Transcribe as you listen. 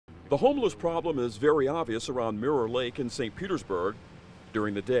The homeless problem is very obvious around Mirror Lake in St. Petersburg.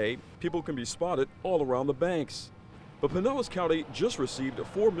 During the day, people can be spotted all around the banks. But Pinellas County just received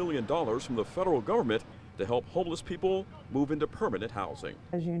 $4 million from the federal government to help homeless people move into permanent housing.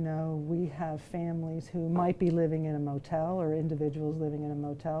 As you know, we have families who might be living in a motel or individuals living in a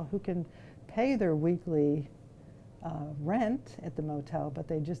motel who can pay their weekly rent at the motel, but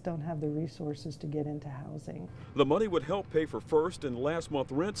they just don't have the resources to get into housing. The money would help pay for first and last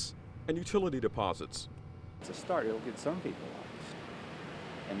month rents and utility deposits. It's a start. It'll get some people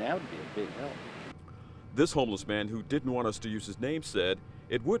out, and that would be a big help. This homeless man who didn't want us to use his name said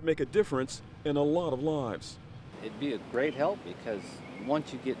it would make a difference in a lot of lives. It'd be a great help because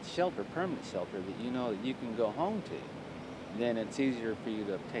once you get shelter, permanent shelter, that you know that you can go home to, then it's easier for you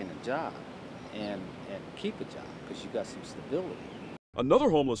to obtain a job and keep a job because you've got some stability. Another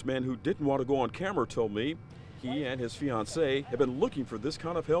homeless man who didn't want to go on camera told me he and his fiancée have been looking for this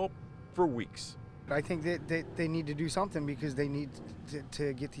kind of help for weeks. I think that they need to do something because they need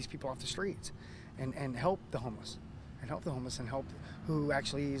to get these people off the streets and help the homeless. And help who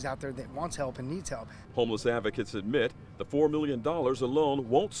actually is out there that wants help and needs help. Homeless advocates admit the $4 million alone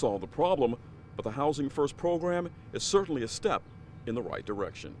won't solve the problem, but the Housing First program is certainly a step in the right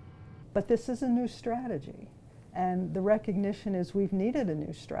direction. But this is a new strategy, and the recognition is we've needed a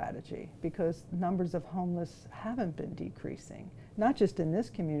new strategy because numbers of homeless haven't been decreasing, not just in this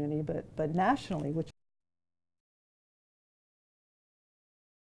community, but nationally, which